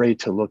be afraid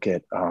to look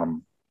at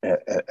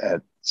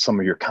some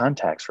of your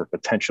contacts for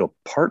potential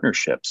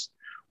partnerships,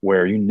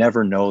 where you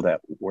never know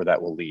where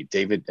that will lead.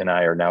 David and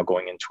I are now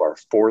going into our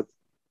 4th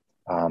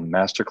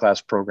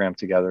masterclass program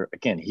together.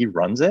 Again, he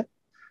runs it,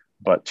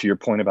 but to your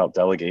point about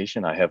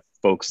delegation, I have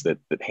folks that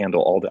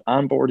handle all the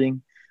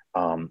onboarding,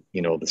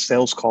 the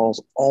sales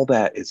calls, all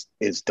that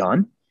is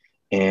done.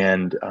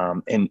 And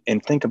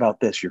think about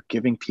this: you're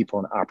giving people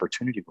an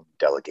opportunity when you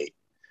delegate,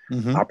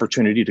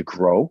 opportunity to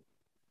grow,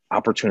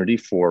 opportunity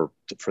for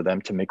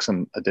them to make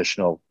some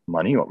additional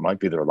money, or it might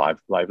be their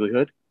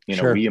livelihood.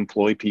 Sure. We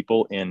employ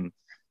people in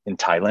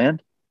Thailand.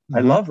 I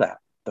love that.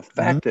 The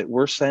fact that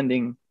we're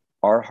sending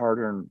our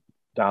hard-earned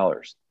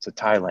dollars to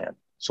Thailand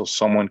so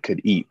someone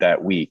could eat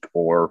that week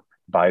or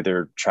buy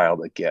their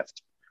child a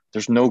gift.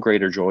 There's no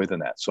greater joy than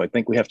that. So I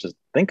think we have to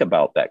think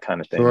about that kind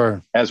of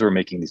thing as we're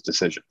making these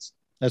decisions.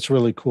 That's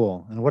really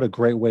cool. And what a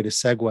great way to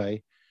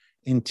segue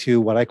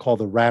into what I call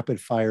the rapid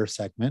fire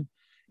segment.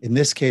 In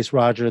this case,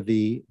 Roger,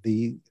 the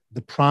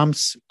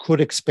prompts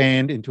could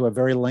expand into a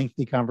very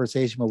lengthy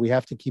conversation, but we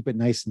have to keep it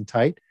nice and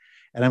tight.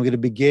 And I'm going to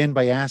begin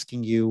by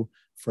asking you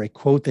for a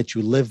quote that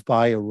you live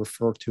by or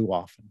refer to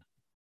often.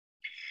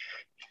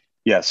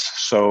 Yes.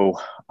 So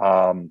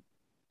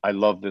I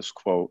love this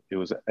quote.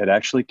 It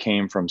actually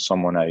came from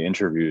someone I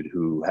interviewed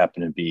who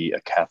happened to be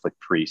a Catholic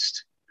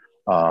priest.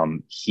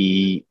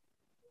 He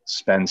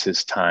spends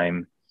his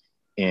time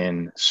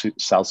in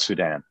South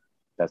Sudan.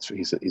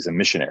 He's a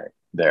missionary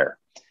there.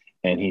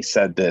 And he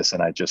said this,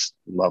 and I just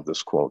love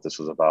this quote. This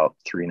was about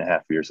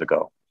 3.5 years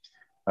ago.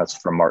 That's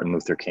from Martin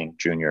Luther King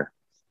Jr.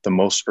 The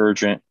most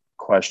urgent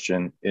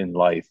question in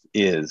life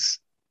is,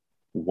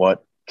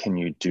 what can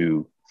you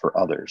do for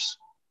others?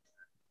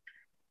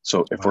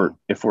 So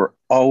if we're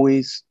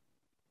always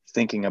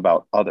thinking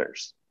about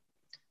others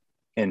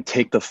and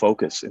take the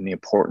focus and the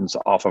importance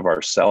off of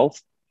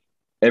ourselves,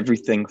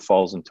 everything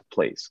falls into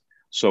place.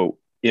 So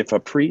if a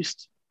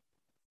priest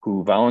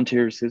who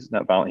volunteers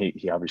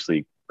he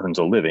obviously earns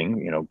a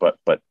living,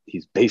 but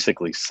he's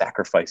basically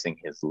sacrificing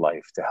his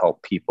life to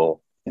help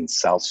people in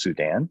South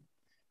Sudan.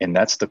 And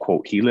that's the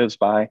quote he lives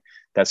by.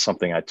 That's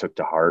something I took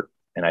to heart.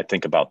 And I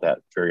think about that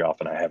very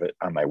often. I have it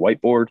on my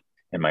whiteboard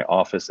in my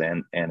office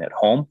and at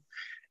home.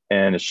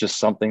 And it's just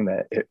something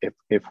that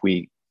if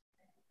we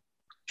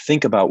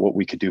think about what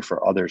we could do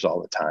for others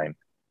all the time,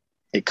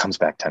 it comes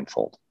back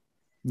tenfold.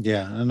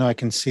 Yeah, I know. I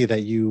can see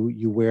that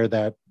you wear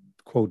that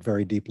quote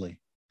very deeply.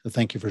 So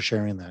thank you for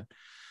sharing that.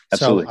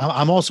 Absolutely. So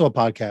I'm also a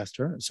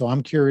podcaster. So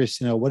I'm curious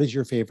to know, what is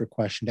your favorite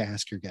question to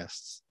ask your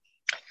guests?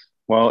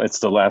 Well, it's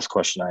the last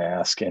question I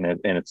ask. And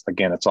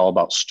it's all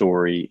about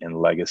story and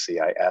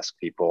legacy. I ask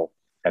people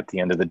at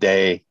the end of the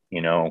day, we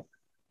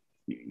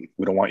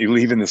don't want you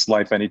leaving this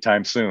life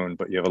anytime soon,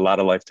 but you have a lot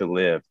of life to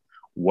live.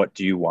 What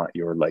do you want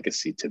your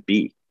legacy to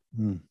be?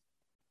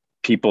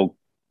 People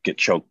get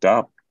choked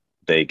up.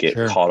 They get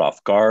caught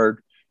off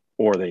guard,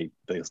 or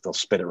they'll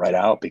spit it right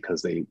out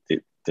because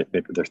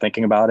they're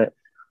thinking about it.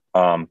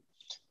 I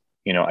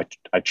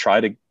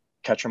try to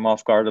catch them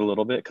off guard a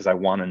little bit because I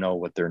want to know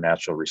what their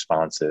natural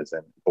response is.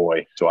 And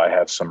boy, do I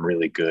have some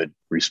really good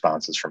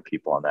responses from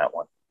people on that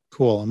one.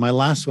 Cool. And my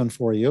last one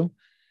for you,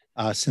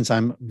 since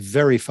I'm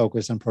very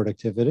focused on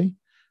productivity,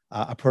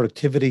 a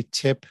productivity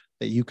tip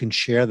that you can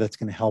share that's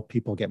going to help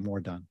people get more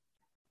done.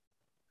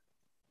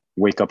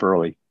 Wake up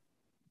early.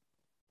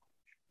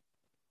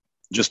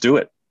 Just do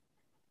it.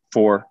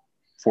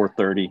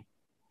 4:30,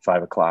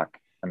 5 o'clock.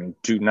 I mean,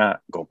 do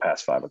not go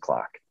past 5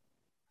 o'clock.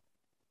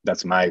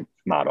 That's my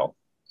motto.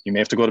 You may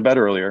have to go to bed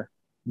earlier.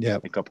 Yeah.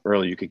 Wake up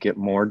early. You could get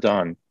more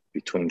done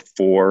between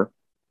 4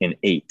 and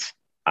 8.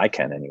 I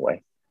can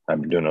anyway.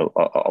 I've been doing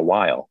a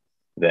while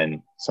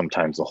than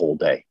sometimes the whole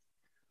day.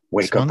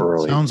 Wake up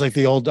early. Sounds like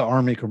the old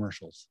Army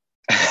commercials.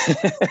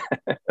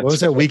 What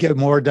was it? We get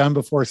more done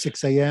before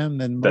 6 a.m.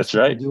 than most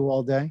people do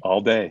all day.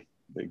 All day.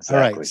 Exactly.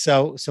 All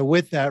right. So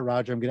with that,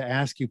 Roger, I'm going to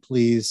ask you,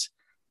 please,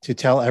 to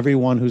tell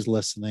everyone who's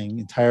listening,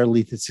 entire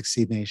Lead to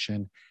Succeed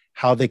Nation,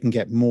 how they can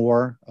get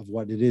more of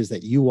what it is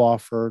that you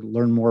offer,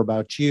 learn more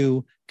about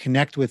you,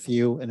 connect with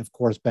you, and of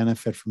course,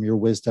 benefit from your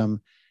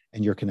wisdom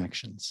and your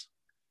connections?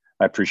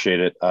 I appreciate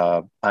it.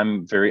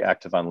 I'm very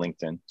active on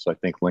LinkedIn. So I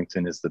think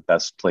LinkedIn is the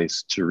best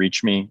place to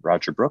reach me,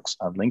 Roger Brooks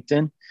on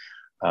LinkedIn.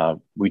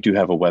 We do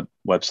have a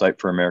website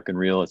for American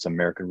Real. It's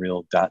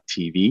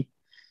americanreal.tv.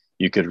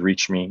 You could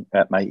reach me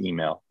at my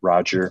email,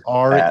 Roger.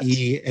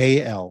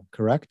 REAL,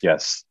 correct?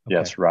 Yes. Okay.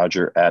 Yes.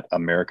 Roger at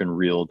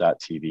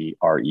americanreal.tv,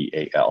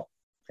 REAL.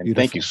 And beautiful.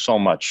 Thank you so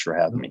much for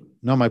having me.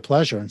 No, my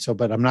pleasure. And so,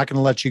 but I'm not going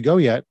to let you go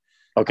yet.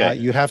 Okay.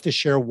 You have to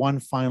share one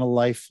final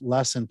life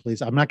lesson,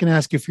 please. I'm not going to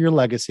ask you for your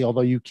legacy,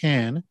 although you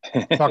can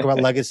talk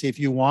about legacy if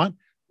you want.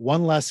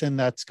 One lesson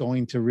that's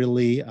going to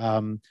really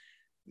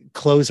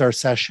close our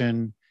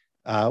session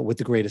with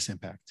the greatest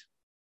impact.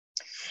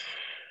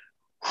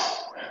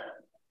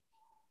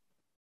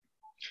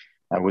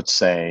 I would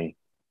say,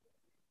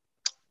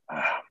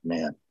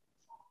 man,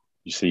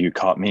 you see, you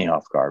caught me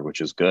off guard,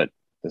 which is good.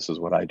 This is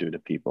what I do to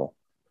people.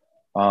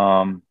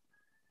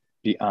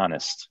 Be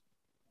honest.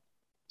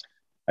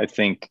 I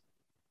think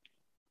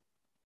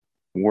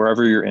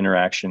wherever your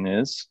interaction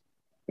is,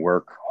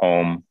 work,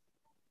 home,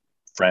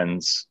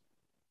 friends,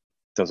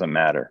 doesn't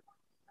matter.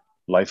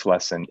 Life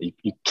lesson,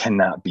 you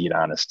cannot beat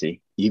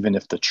honesty, even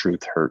if the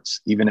truth hurts,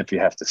 even if you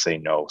have to say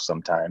no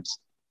sometimes.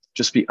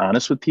 Just be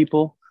honest with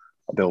people.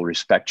 They'll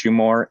respect you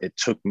more. It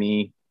took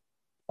me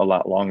a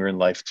lot longer in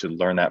life to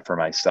learn that for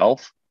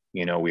myself.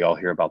 You know, we all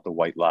hear about the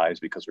white lies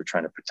because we're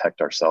trying to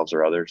protect ourselves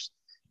or others.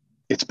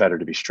 It's better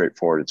to be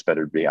straightforward. It's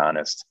better to be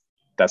honest.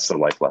 That's the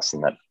life lesson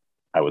that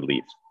I would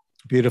leave.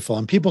 Beautiful.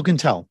 And people can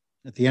tell.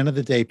 At the end of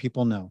the day,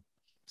 people know.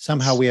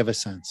 Somehow we have a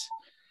sense.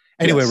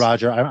 Anyway, yes.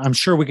 Roger, I'm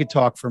sure we could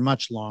talk for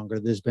much longer.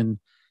 There's been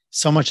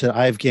so much that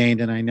I've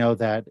gained, and I know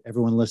that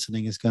everyone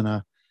listening is going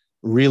to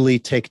really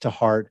take to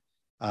heart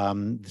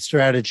the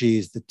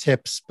strategies, the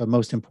tips, but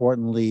most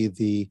importantly,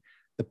 the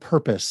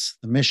purpose,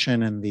 the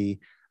mission, and the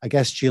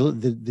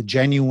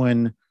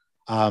genuine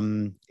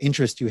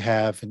interest you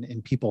have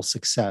in people's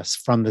success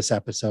from this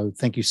episode.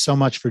 Thank you so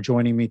much for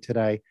joining me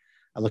today.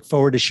 I look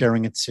forward to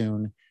sharing it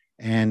soon,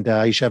 and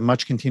you should have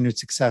much continued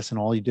success in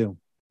all you do.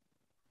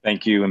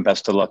 Thank you, and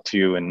best of luck to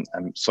you. And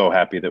I'm so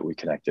happy that we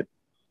connected.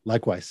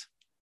 Likewise.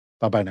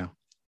 Bye-bye now.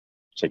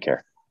 Take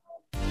care.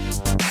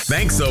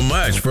 Thanks so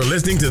much for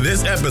listening to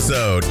this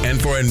episode and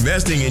for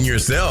investing in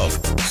yourself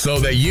so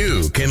that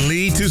you can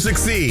lead to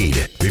succeed.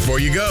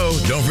 Before you go,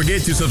 don't forget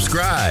to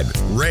subscribe,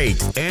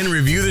 rate, and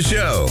review the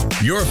show.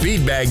 Your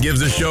feedback gives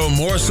the show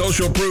more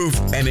social proof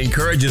and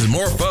encourages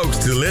more folks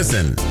to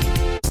listen.